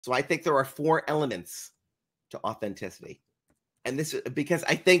So I think there are 4 elements to authenticity. And this is because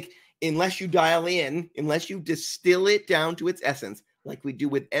I think unless you dial in, unless you distill it down to its essence, like we do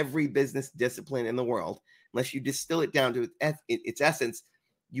with every business discipline in the world, unless you distill it down to its essence,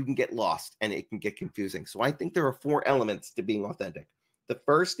 you can get lost and it can get confusing. So I think there are 4 elements to being authentic. The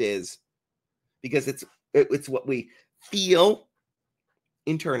first is because it's what we feel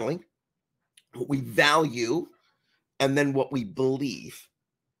internally, what we value, and then what we believe.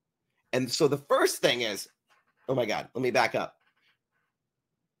 And so the first thing is, oh my God, let me back up.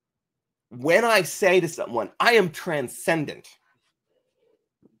 When I say to someone, I am transcendent,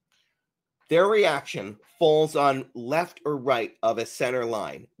 their reaction falls on left or right of a center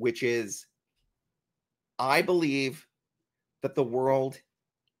line, which is, I believe that the world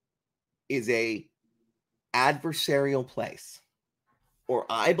is a adversarial place, or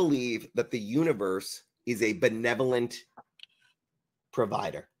I believe that the universe is a benevolent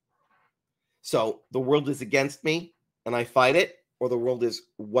provider. So the world is against me and I fight it, or the world is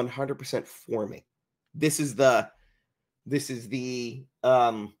 100% for me. This is the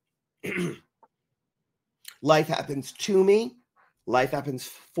life happens to me, life happens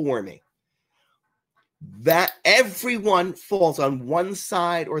for me. That everyone falls on one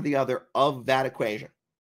side or the other of that equation.